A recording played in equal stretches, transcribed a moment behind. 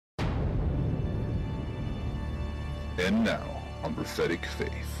And now on Prophetic Faith.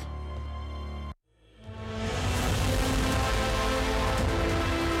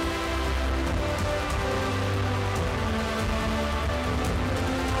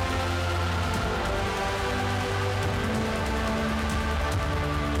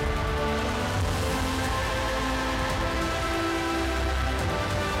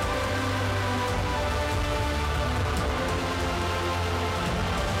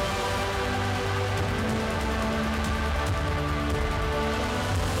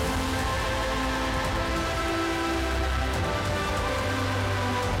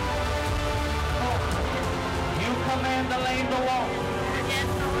 The lame to walk.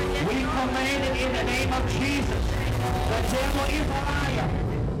 We command it in the name of Jesus. The devil is a liar.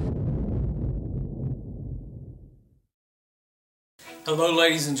 Hello,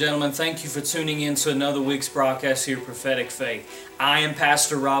 ladies and gentlemen. Thank you for tuning in to another week's broadcast here at Prophetic Faith. I am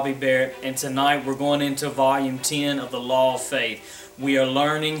Pastor Robbie Barrett, and tonight we're going into Volume 10 of the Law of Faith. We are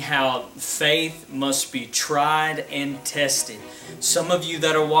learning how faith must be tried and tested. Some of you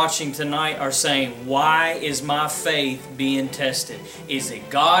that are watching tonight are saying, why is my faith being tested? Is it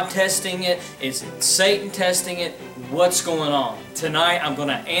God testing it? Is it Satan testing it? What's going on? Tonight I'm going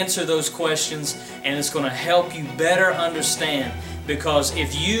to answer those questions, and it's going to help you better understand. Because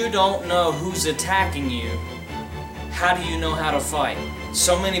if you don't know who's attacking you, how do you know how to fight?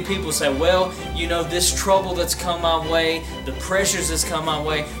 So many people say, well, you know, this trouble that's come my way, the pressures that's come my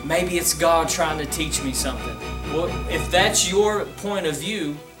way, maybe it's God trying to teach me something. Well, if that's your point of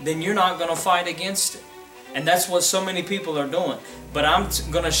view, then you're not going to fight against it. And that's what so many people are doing. But I'm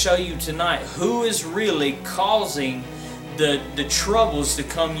going to show you tonight who is really causing the troubles to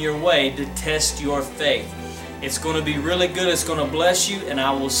come your way to test your faith. It's going to be really good. It's going to bless you, and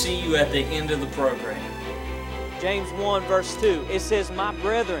I will see you at the end of the program. James 1 verse 2, it says, my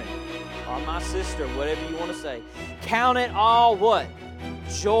brethren, or my sister, whatever you want to say, count it all what?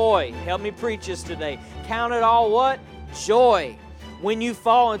 Joy. Help me preach this today. Count it all what? Joy. When you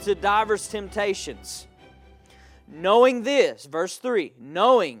fall into diverse temptations. Knowing this, verse 3,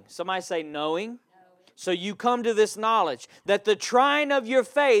 knowing, somebody say knowing. So you come to this knowledge that the trying of your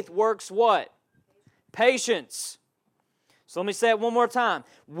faith works what? Patience. So let me say it one more time.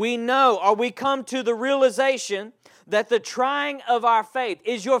 We know, or we come to the realization that the trying of our faith,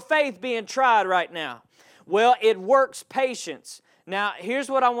 is your faith being tried right now? Well, it works patience. Now, here's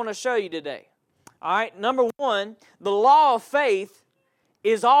what I want to show you today. All right, number one, the law of faith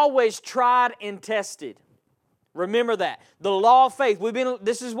is always tried and tested. Remember that. The law of faith,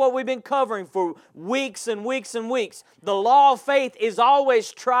 this is what we've been covering for weeks and weeks and weeks. The law of faith is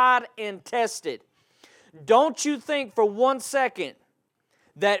always tried and tested. Don't you think for 1 second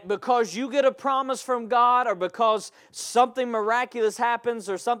that because you get a promise from God or because something miraculous happens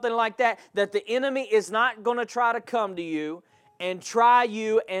or something like that, that the enemy is not going to try to come to you and try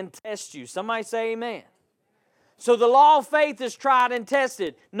you and test you. Somebody say amen. So the law of faith is tried and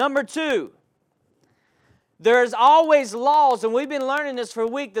tested. Number two, there's always laws, and we've been learning this for a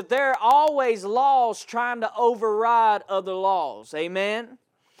week, that there are always laws trying to override other laws. Amen?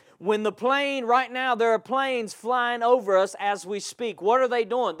 When the plane, right now there are planes flying over us as we speak. What are they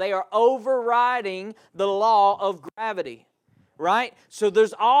doing? They are overriding the law of gravity, right? So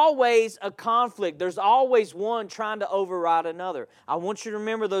there's always a conflict. There's always one trying to override another. I want you to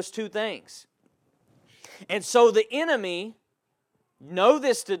remember those two things. And so the enemy, know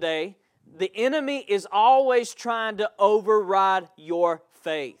this today, the enemy is always trying to override your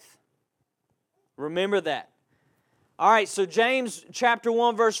faith. Remember that. All right, so James chapter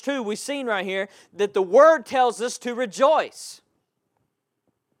 1, verse 2, we've seen right here that the Word tells us to rejoice.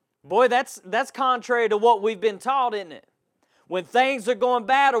 Boy, that's contrary to what we've been taught, isn't it? When things are going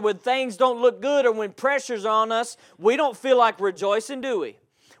bad or when things don't look good or when pressure's on us, we don't feel like rejoicing, do we?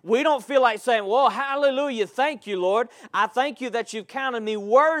 We don't feel like saying, well, hallelujah, thank you, Lord. I thank you that you've counted me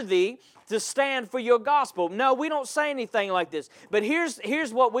worthy to stand for your gospel. No, we don't say anything like this. But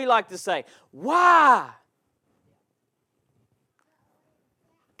here's what we like to say. Why?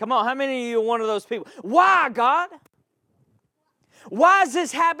 Come on, how many of you are one of those people? Why, God? Why is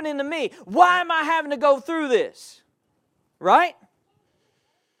this happening to me? Why am I having to go through this? Right?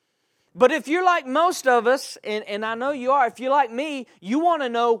 But if you're like most of us, and I know you are, if you're like me, you want to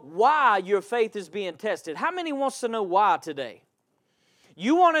know why your faith is being tested. How many wants to know why today?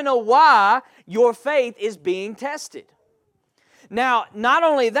 You want to know why your faith is being tested. Now, not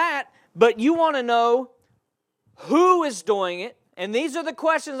only that, but you want to know who is doing it. And these are the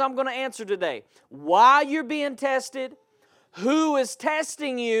questions I'm going to answer today. Why you're being tested, who is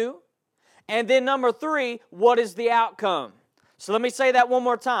testing you, and then number 3, what is the outcome? So let me say that one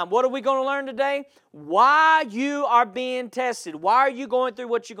more time. What are we going to learn today? Why you are being tested. Why are you going through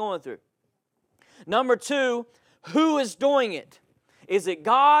what you're going through? Number 2, who is doing it? Is it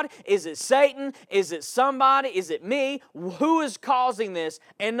God? Is it Satan? Is it somebody? Is it me? Who is causing this?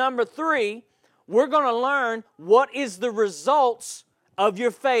 And number 3, we're going to learn what is the results of your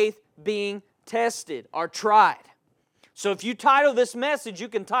faith being tested or tried. So if you title this message, you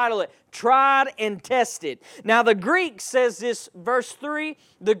can title it, Tried and Tested. Now the Greek says this, verse 3,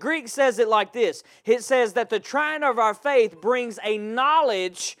 the Greek says it like this. It says that the trying of our faith brings a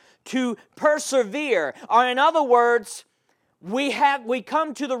knowledge to persevere. Or in other words, we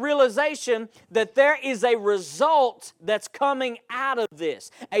come to the realization that there is a result that's coming out of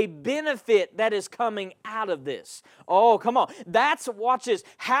this, a benefit that is coming out of this. Oh, come on. Watch this.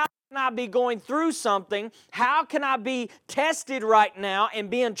 How can I be going through something? How can I be tested right now and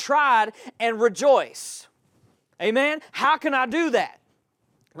being tried and rejoice? Amen? How can I do that?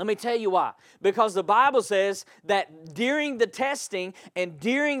 Let me tell you why. Because the Bible says that during the testing and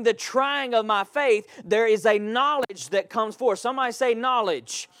during the trying of my faith, there is a knowledge that comes forth. Somebody say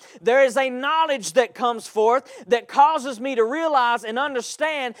knowledge. There is a knowledge that comes forth that causes me to realize and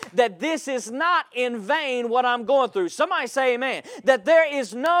understand that this is not in vain what I'm going through. Somebody say amen. That there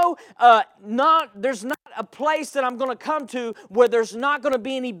is there's not a place that I'm going to come to where there's not going to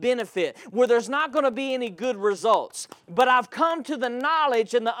be any benefit, where there's not going to be any good results. But I've come to the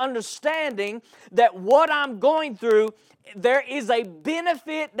knowledge and the understanding that what I'm going through, there is a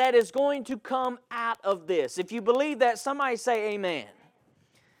benefit that is going to come out of this. If you believe that, somebody say amen.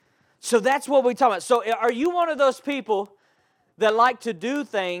 So that's what we're talking about. So are you one of those people that like to do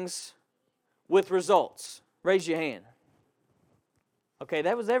things with results? Raise your hand. Okay,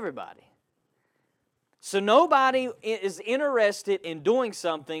 that was everybody. So nobody is interested in doing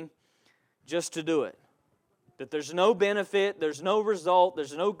something just to do it. That there's no benefit, there's no result,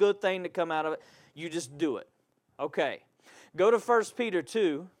 there's no good thing to come out of it. You just do it. Okay. Go to 1 Peter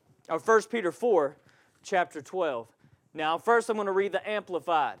 2, or 1 Peter 4, chapter 12. Now, first I'm going to read the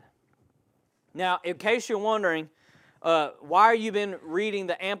Amplified. Now, in case you're wondering, why are you been reading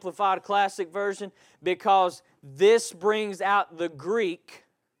the Amplified Classic Version? Because this brings out the Greek.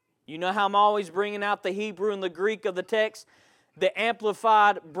 You know how I'm always bringing out the Hebrew and the Greek of the text? The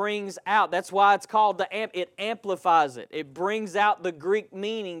Amplified brings out, that's why it's called it amplifies it. It brings out the Greek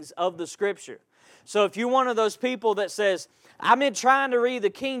meanings of the Scripture. So if you're one of those people that says, I've been trying to read the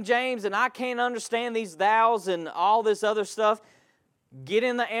King James and I can't understand these thous and all this other stuff, get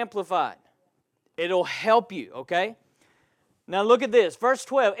in the Amplified. It'll help you, okay? Now look at this, verse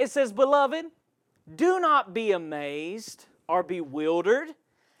 12. It says, Beloved, do not be amazed or bewildered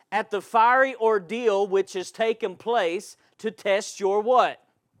at the fiery ordeal which has taken place to test your what?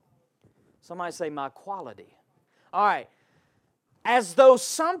 Somebody say, my quality. All right. As though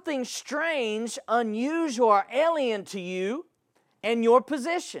something strange, unusual, or alien to you and your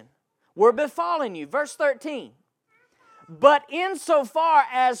position were befalling you. Verse 13. But insofar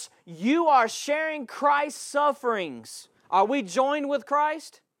as you are sharing Christ's sufferings, are we joined with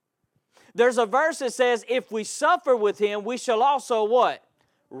Christ? There's a verse that says, if we suffer with Him, we shall also what?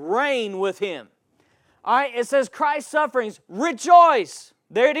 Reign with Him. All right, it says Christ's sufferings, rejoice.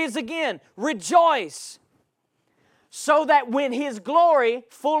 There it is again, rejoice. So that when His glory,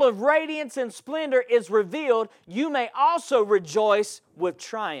 full of radiance and splendor, is revealed, you may also rejoice with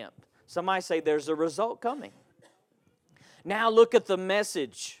triumph. Somebody say there's a result coming. Now look at the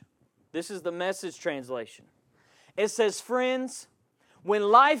Message. This is the Message translation. It says, friends, when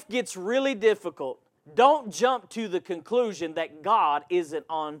life gets really difficult, don't jump to the conclusion that God isn't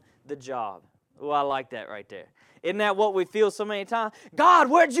on the job. Oh, I like that right there. Isn't that what we feel so many times?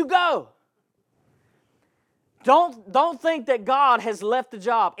 God, where'd you go? Don't think that God has left the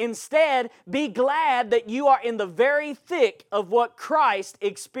job. Instead, be glad that you are in the very thick of what Christ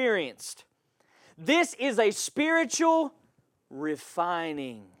experienced. This is a spiritual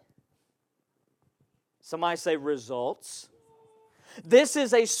refining. Somebody say results. This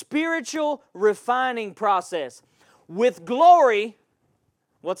is a spiritual refining process. With glory,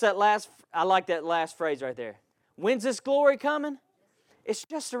 what's that last? I like that last phrase right there. When's this glory coming? It's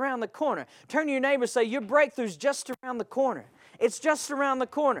just around the corner. Turn to your neighbor and say, your breakthrough's just around the corner. It's just around the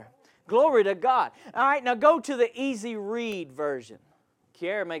corner. Glory to God. All right, now go to the easy read version.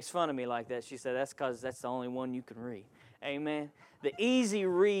 Kiara makes fun of me like that. She said that's because that's the only one you can read. Amen. The easy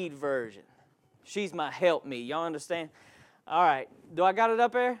read version. She's my help me. Y'all understand? All right. Do I got it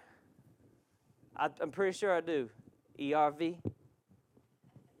up there? I'm pretty sure I do. ERV.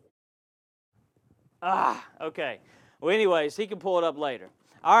 Okay. Well, anyways, he can pull it up later.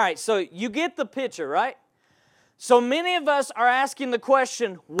 All right, so you get the picture, right? So many of us are asking the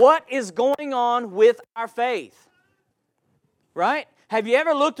question, what is going on with our faith? Right? Have you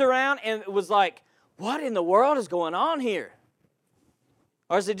ever looked around and it was like, what in the world is going on here?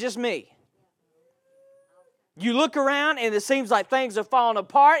 Or is it just me? You look around and it seems like things are falling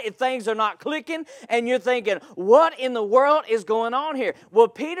apart, and things are not clicking, and you're thinking, what in the world is going on here? Well,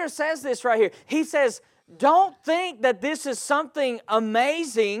 Peter says this right here. He says, don't think that this is something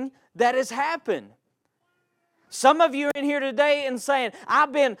amazing that has happened. Some of you are in here today and saying,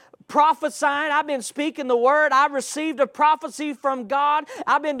 I've been prophesying, I've been speaking the word, I received a prophecy from God,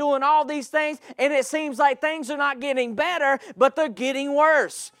 I've been doing all these things, and it seems like things are not getting better, but they're getting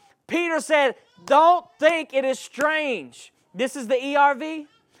worse. Peter said, don't think it is strange. This is the ERV.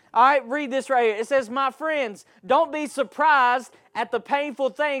 All right, read this right here. It says, my friends, don't be surprised at the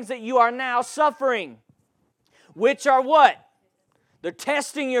painful things that you are now suffering, which are what? They're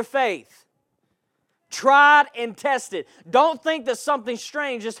testing your faith. Tried and tested. Don't think that something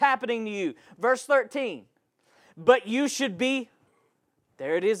strange is happening to you. Verse 13. But you should be,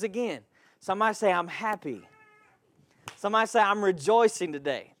 there it is again. Somebody say, I'm happy. Somebody say, I'm rejoicing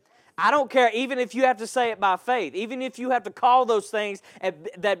today. I don't care, even if you have to say it by faith, even if you have to call those things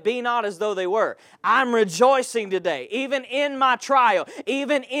that be not as though they were. I'm rejoicing today, even in my trial,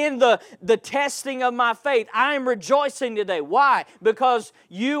 even in the testing of my faith. I am rejoicing today. Why? Because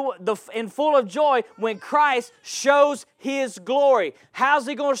in full of joy, when Christ shows His glory. How's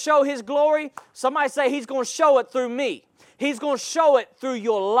He going to show His glory? Somebody say He's going to show it through me. He's going to show it through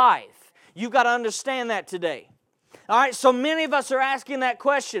your life. You've got to understand that today. All right, so many of us are asking that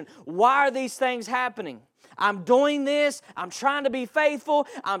question, why are these things happening? I'm doing this, I'm trying to be faithful,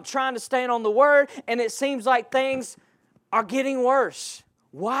 I'm trying to stand on the Word, and it seems like things are getting worse.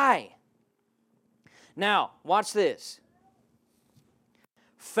 Why? Now, watch this.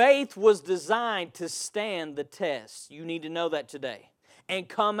 Faith was designed to stand the test. You need to know that today. And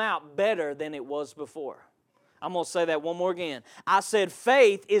come out better than it was before. I'm going to say that one more again. I said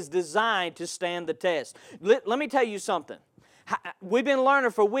faith is designed to stand the test. Let me tell you something. We've been learning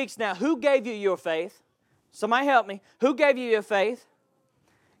for weeks now. Who gave you your faith? Somebody help me. Who gave you your faith?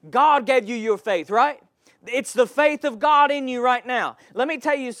 God gave you your faith, right? It's the faith of God in you right now. Let me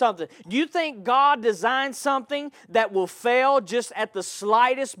tell you something. Do you think God designed something that will fail just at the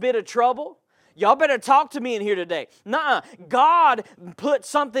slightest bit of trouble? Y'all better talk to me in here today. Nuh-uh. God put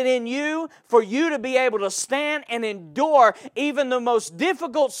something in you for you to be able to stand and endure even the most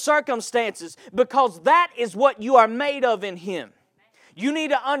difficult circumstances, because that is what you are made of in Him. You need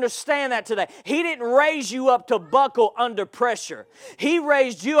to understand that today. He didn't raise you up to buckle under pressure. He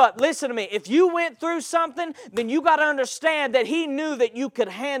raised you up. Listen to me. If you went through something, then you got to understand that He knew that you could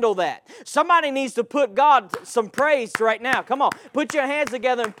handle that. Somebody needs to put God some praise right now. Come on. Put your hands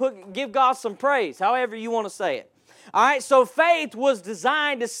together and give God some praise, however you want to say it. All right, so faith was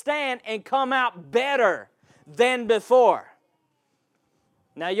designed to stand and come out better than before.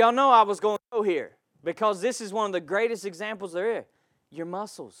 Now, y'all know I was going to go here, because this is one of the greatest examples there is. Your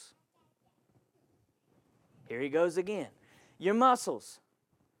muscles. Here he goes again. Your muscles.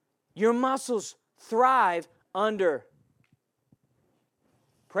 Your muscles thrive under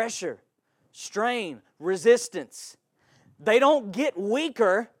pressure, strain, resistance. They don't get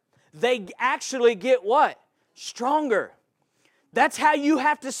weaker. They actually get what? Stronger. That's how you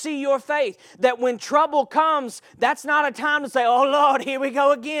have to see your faith. That when trouble comes, that's not a time to say, oh Lord, here we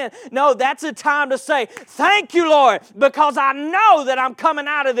go again. No, that's a time to say, thank you, Lord, because I know that I'm coming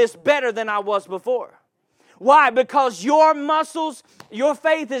out of this better than I was before. Why? Because your muscles, your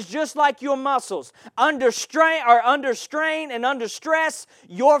faith is just like your muscles. Under strain and under stress,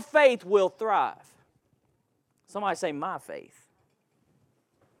 your faith will thrive. Somebody say, my faith.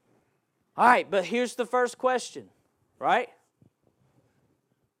 All right, but here's the first question, right?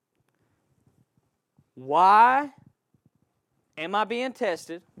 Why am I being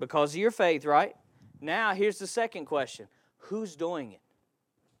tested? Because of your faith, right? Now, here's the second question. Who's doing it?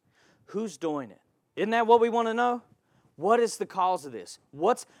 Who's doing it? Isn't that what we want to know? What is the cause of this?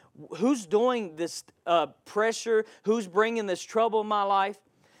 Who's doing this pressure? Who's bringing this trouble in my life?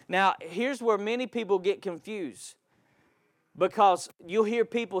 Now, here's where many people get confused. Because you'll hear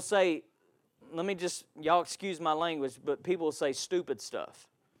people say, y'all excuse my language, but people say stupid stuff.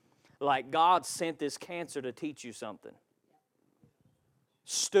 Like, God sent this cancer to teach you something.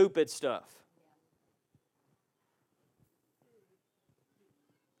 Stupid stuff.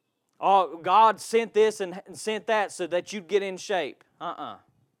 Oh, God sent this and sent that so that you'd get in shape.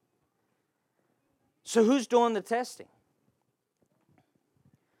 So who's doing the testing?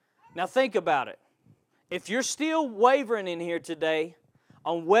 Now think about it. If you're still wavering in here today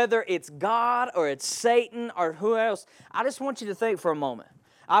on whether it's God or it's Satan or who else, I just want you to think for a moment.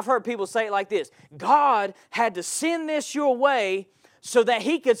 I've heard people say it like this: God had to send this your way so that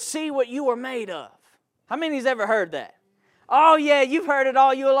He could see what you were made of. How many's ever heard that? Oh yeah, you've heard it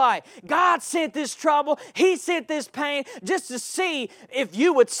all your life. God sent this trouble, He sent this pain just to see if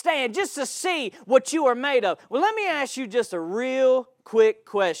you would stand, just to see what you are made of. Well, let me ask you just a real quick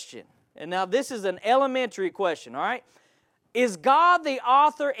question. And now this is an elementary question, all right? Is God the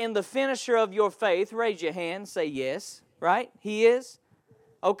author and the finisher of your faith? Raise your hand, say yes, right? He is?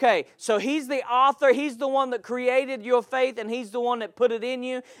 Okay, so He's the author, He's the one that created your faith, and He's the one that put it in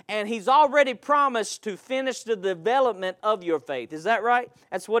you, and He's already promised to finish the development of your faith. Is that right?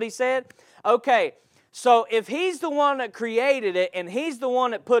 That's what He said? Okay, so if He's the one that created it, and He's the one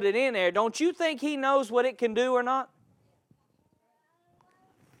that put it in there, don't you think He knows what it can do or not?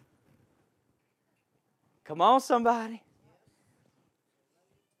 Come on, somebody.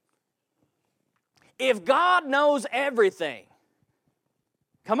 If God knows everything,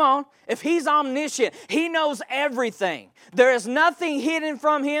 come on. If He's omniscient, He knows everything. There is nothing hidden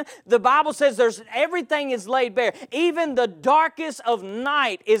from Him. The Bible says everything is laid bare. Even the darkest of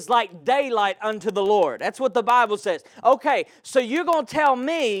night is like daylight unto the Lord. That's what the Bible says. Okay, so you're going to tell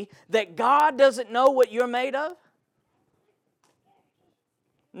me that God doesn't know what you're made of?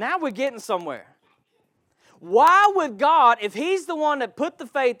 Now we're getting somewhere. Why would God, if He's the one that put the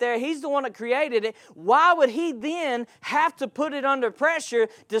faith there, He's the one that created it, why would He then have to put it under pressure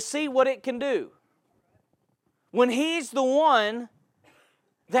to see what it can do? When He's the one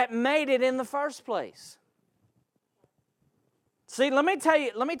that made it in the first place. See, let me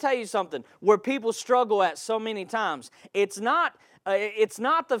tell you something where people struggle at so many times. It's not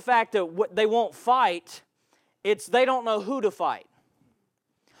the fact that they won't fight, it's they don't know who to fight.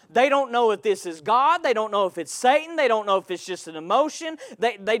 They don't know if this is God. They don't know if it's Satan. They don't know if it's just an emotion.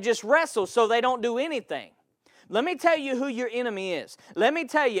 They just wrestle, so they don't do anything. Let me tell you who your enemy is. Let me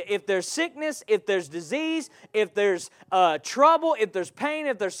tell you, if there's sickness, if there's disease, if there's trouble, if there's pain,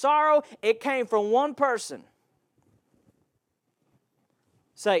 if there's sorrow, it came from one person.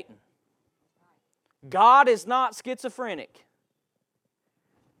 Satan. God is not schizophrenic.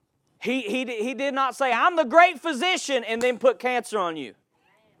 He did not say, I'm the great physician, and then put cancer on you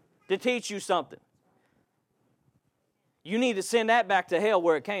to teach you something. You need to send that back to hell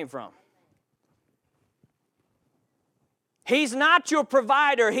where it came from. He's not your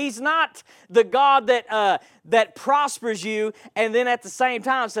provider. He's not the God that prospers you and then at the same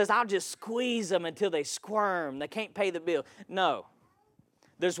time says, I'll just squeeze them until they squirm. They can't pay the bill. No.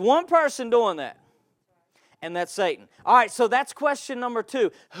 There's one person doing that, and that's Satan. All right, so that's question number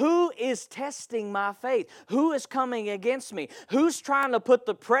 2. Who is testing my faith? Who is coming against me? Who's trying to put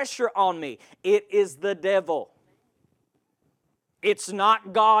the pressure on me? It is the devil. It's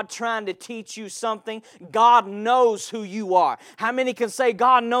not God trying to teach you something. God knows who you are. How many can say,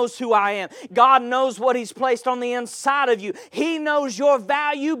 God knows who I am? God knows what He's placed on the inside of you. He knows your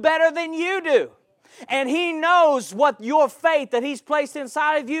value better than you do. And He knows what your faith that He's placed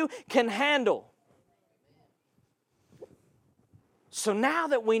inside of you can handle. So now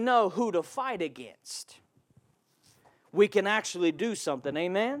that we know who to fight against, we can actually do something.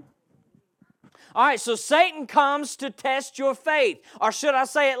 Amen? All right, so Satan comes to test your faith. Or should I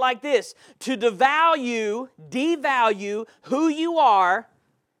say it like this? To devalue who you are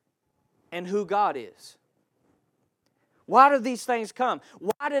and who God is. Why do these things come?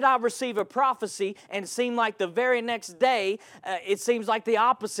 Why did I receive a prophecy and it seemed like the very next day it seems like the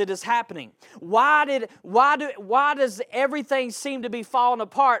opposite is happening? Why does everything seem to be falling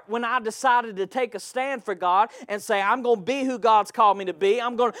apart when I decided to take a stand for God and say I'm going to be who God's called me to be?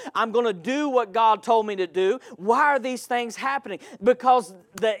 I'm going to do what God told me to do. Why are these things happening? Because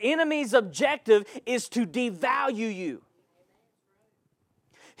the enemy's objective is to devalue you.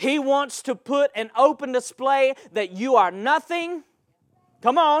 He wants to put an open display that you are nothing.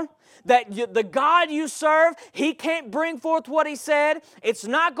 Come on. That the God you serve, He can't bring forth what He said. It's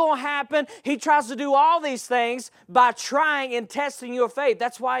not going to happen. He tries to do all these things by trying and testing your faith.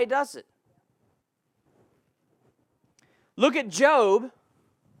 That's why He does it. Look at Job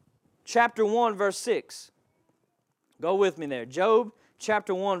chapter 1 verse 6. Go with me there. Job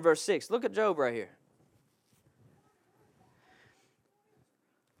chapter 1 verse 6. Look at Job right here.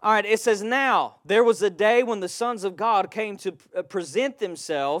 All right, it says, now there was a day when the sons of God came to present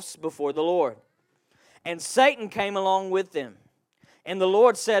themselves before the Lord. And Satan came along with them. And the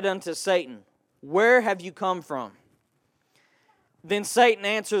Lord said unto Satan, where have you come from? Then Satan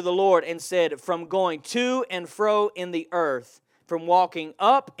answered the Lord and said, from going to and fro in the earth, from walking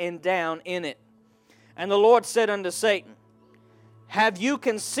up and down in it. And the Lord said unto Satan, Have you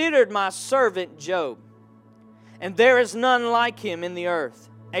considered my servant Job? And there is none like him in the earth,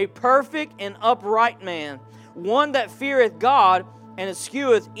 a perfect and upright man, one that feareth God and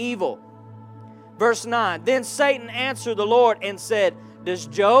escheweth evil. Verse 9, Then Satan answered the Lord and said, Does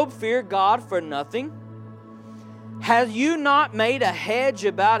Job fear God for nothing? Have you not made a hedge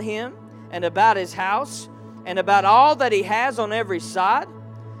about him and about his house and about all that he has on every side?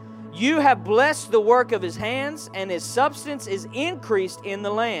 You have blessed the work of his hands, and his substance is increased in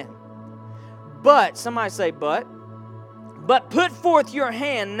the land. But, somebody say but put forth your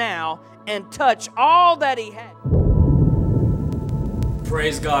hand now and touch all that he has.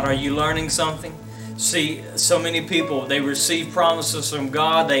 Praise God. Are you learning something? See, so many people, they receive promises from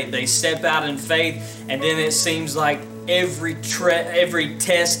God, they step out in faith, and then it seems like every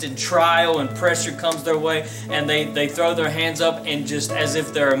test and trial and pressure comes their way, and they throw their hands up and just as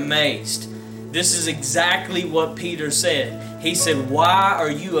if they're amazed. This is exactly what Peter said. He said, why are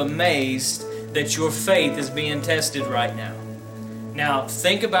you amazed that your faith is being tested right now? Now,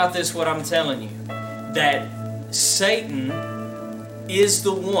 think about this, what I'm telling you, that Satan is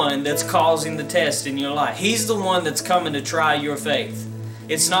the one that's causing the test in your life. He's the one that's coming to try your faith.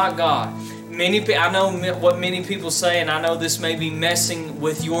 It's not God. I know what many people say, and I know this may be messing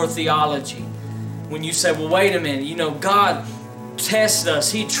with your theology. When you say, well, wait a minute, God tests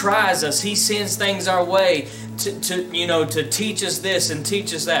us, He tries us, He sends things our way to teach us this and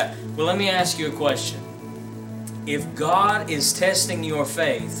teach us that. Well, let me ask you a question. If God is testing your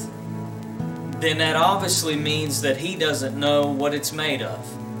faith, then that obviously means that He doesn't know what it's made of.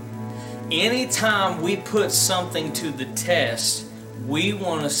 Anytime we put something to the test, we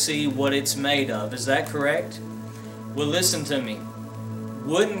want to see what it's made of. Is that correct? Well, listen to me.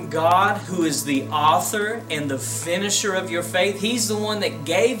 Wouldn't God, who is the author and the finisher of your faith, He's the one that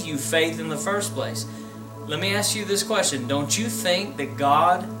gave you faith in the first place. Let me ask you this question. Don't you think that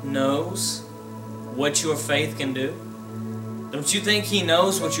God knows what your faith can do? Don't you think He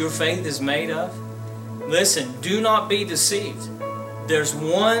knows what your faith is made of? Listen, do not be deceived. There's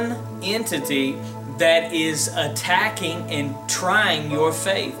one entity that is attacking and trying your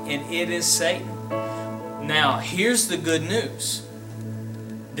faith, and it is Satan. Now, here's the good news.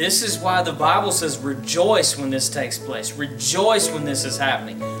 This is why the Bible says rejoice when this takes place. Rejoice when this is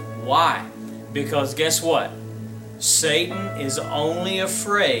happening. Why? Because guess what? Satan is only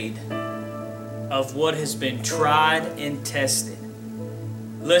afraid of what has been tried and tested.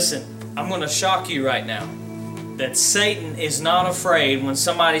 Listen, I'm going to shock you right now that Satan is not afraid when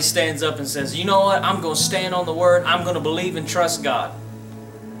somebody stands up and says, you know what, I'm going to stand on the Word, I'm going to believe and trust God.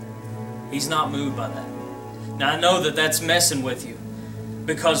 He's not moved by that. Now I know that that's messing with you,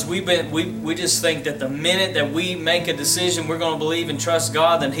 because we just think that the minute that we make a decision we're going to believe and trust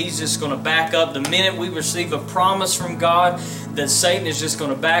God, then He's just going to back up. The minute we receive a promise from God, that Satan is just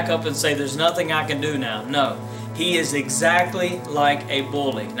going to back up and say, there's nothing I can do now. No. He is exactly like a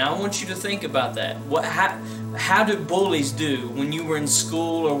bully. Now I want you to think about that. How do bullies do when you were in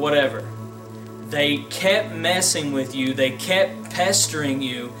school or whatever? They kept messing with you. They kept pestering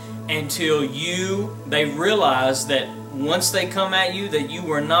you until they realized that once they come at you, that you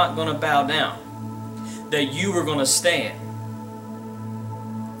were not going to bow down, that you were going to stand.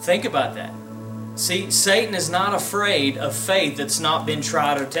 Think about that. See, Satan is not afraid of faith that's not been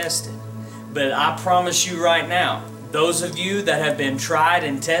tried or tested. But I promise you right now, those of you that have been tried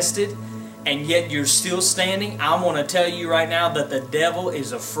and tested, and yet you're still standing, I want to tell you right now that the devil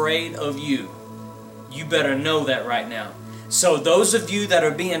is afraid of you. You better know that right now. So those of you that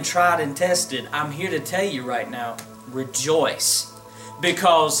are being tried and tested, I'm here to tell you right now, rejoice.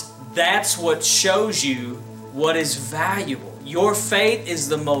 Because that's what shows you what is valuable. Your faith is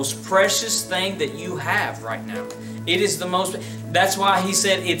the most precious thing that you have right now. It is the most. That's why He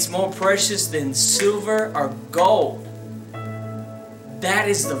said it's more precious than silver or gold. That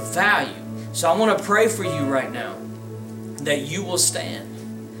is the value. So I want to pray for you right now that you will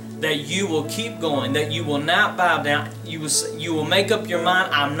stand, that you will keep going, that you will not bow down. You will make up your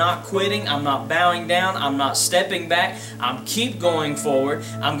mind, I'm not quitting, I'm not bowing down, I'm not stepping back, I'm keep going forward,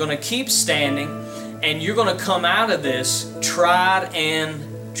 I'm going to keep standing, and you're going to come out of this tried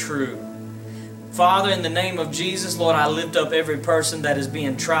and true. Father, in the name of Jesus, Lord, I lift up every person that is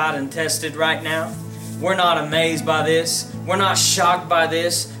being tried and tested right now. We're not amazed by this. We're not shocked by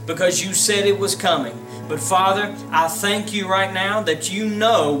this because you said it was coming. But Father, I thank you right now that you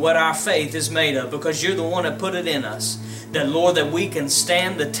know what our faith is made of, because you're the one that put it in us. That, Lord, that we can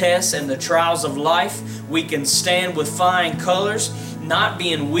stand the tests and the trials of life. We can stand with flying colors, not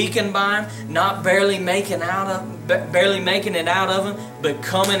being weakened by them, not barely making it out of them, but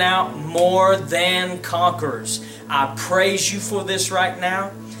coming out more than conquerors. I praise you for this right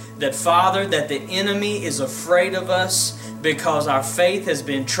now. That, Father, that the enemy is afraid of us because our faith has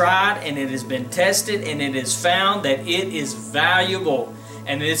been tried and it has been tested and it is found that it is valuable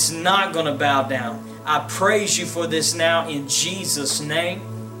and it's not going to bow down. I praise you for this now in Jesus' name.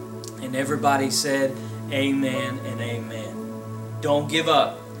 And everybody said amen and amen. Don't give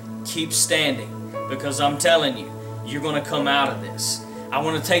up. Keep standing, because I'm telling you, you're going to come out of this. I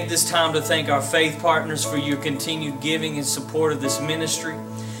want to take this time to thank our faith partners for your continued giving and support of this ministry.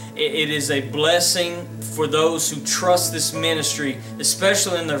 It is a blessing for those who trust this ministry,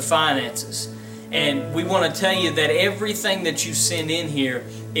 especially in their finances. And we want to tell you that everything that you send in here,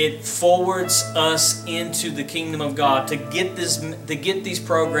 it forwards us into the kingdom of God to get these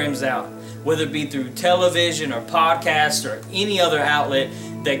programs out, whether it be through television or podcast or any other outlet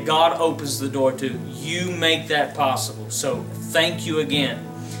that God opens the door to. You make that possible. So thank you again.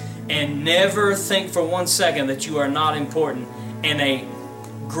 And never think for 1 second that you are not important and a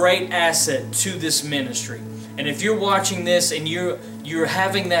great asset to this ministry. And if you're watching this and you're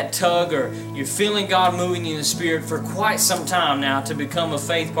having that tug, or you're feeling God moving in the Spirit for quite some time now to become a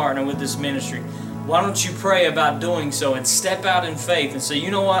faith partner with this ministry, why don't you pray about doing so and step out in faith and say,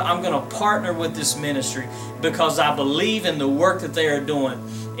 you know what, I'm going to partner with this ministry because I believe in the work that they are doing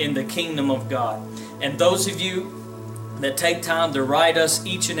in the kingdom of God. And those of you that take time to write us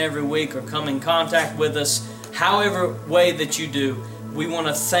each and every week or come in contact with us, however way that you do, we want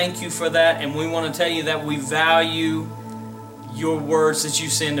to thank you for that, and we want to tell you that we value your words that you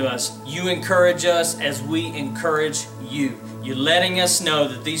send to us. You encourage us as we encourage you. You're letting us know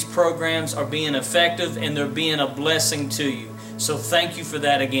that these programs are being effective and they're being a blessing to you. So thank you for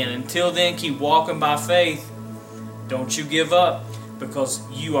that again. Until then, keep walking by faith. Don't you give up, because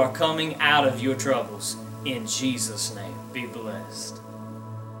you are coming out of your troubles. In Jesus' name, be blessed.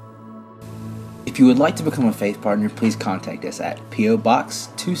 If you would like to become a faith partner, please contact us at P.O. Box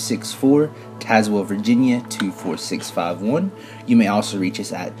 264, Tazewell, Virginia 24651. You may also reach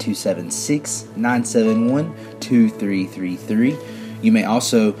us at 276-971-2333. You may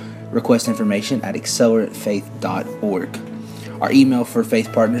also request information at acceleratefaith.org. Our email for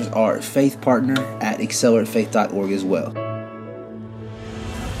faith partners are faithpartner@acceleratefaith.org as well.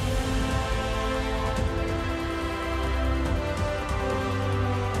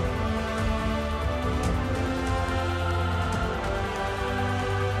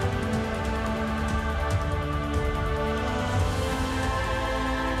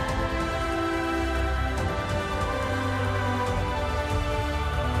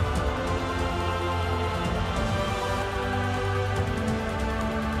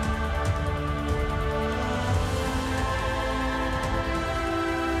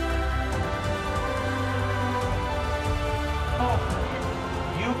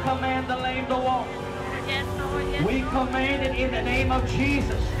 You command the lame to walk. Yes, Lord. Yes, We Lord. command it in the name of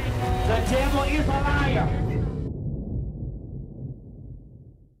Jesus. The devil is a liar.